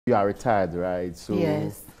You are retired, right? So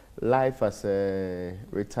Yes. life as a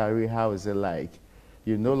retiree, how is it like?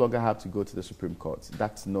 You no longer have to go to the Supreme Court.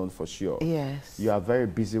 That's known for sure. Yes. You are very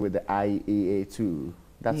busy with the IEA too.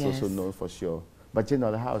 That's also Yes. known for sure. But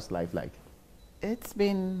generally, how is life like? It's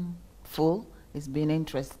been full. It's been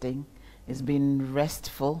interesting. It's been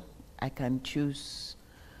restful. I can choose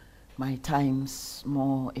my times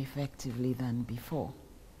more effectively than before.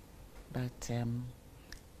 But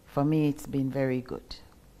for me, it's been very good.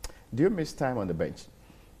 Do you miss time on the bench?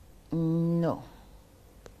 No.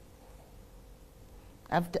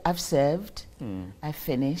 I've served. I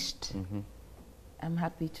finished. I'm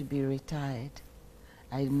happy to be retired.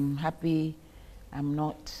 I'm happy I'm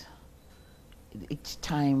not each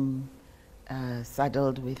time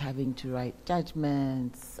saddled with having to write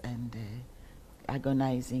judgments and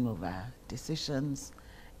agonizing over decisions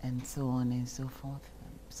and so on and so forth.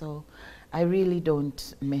 So I really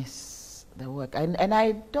don't miss the work. And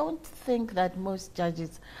I don't think that most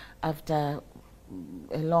judges, after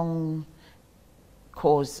a long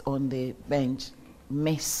course on the bench,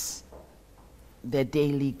 miss the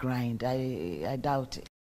daily grind. I doubt it.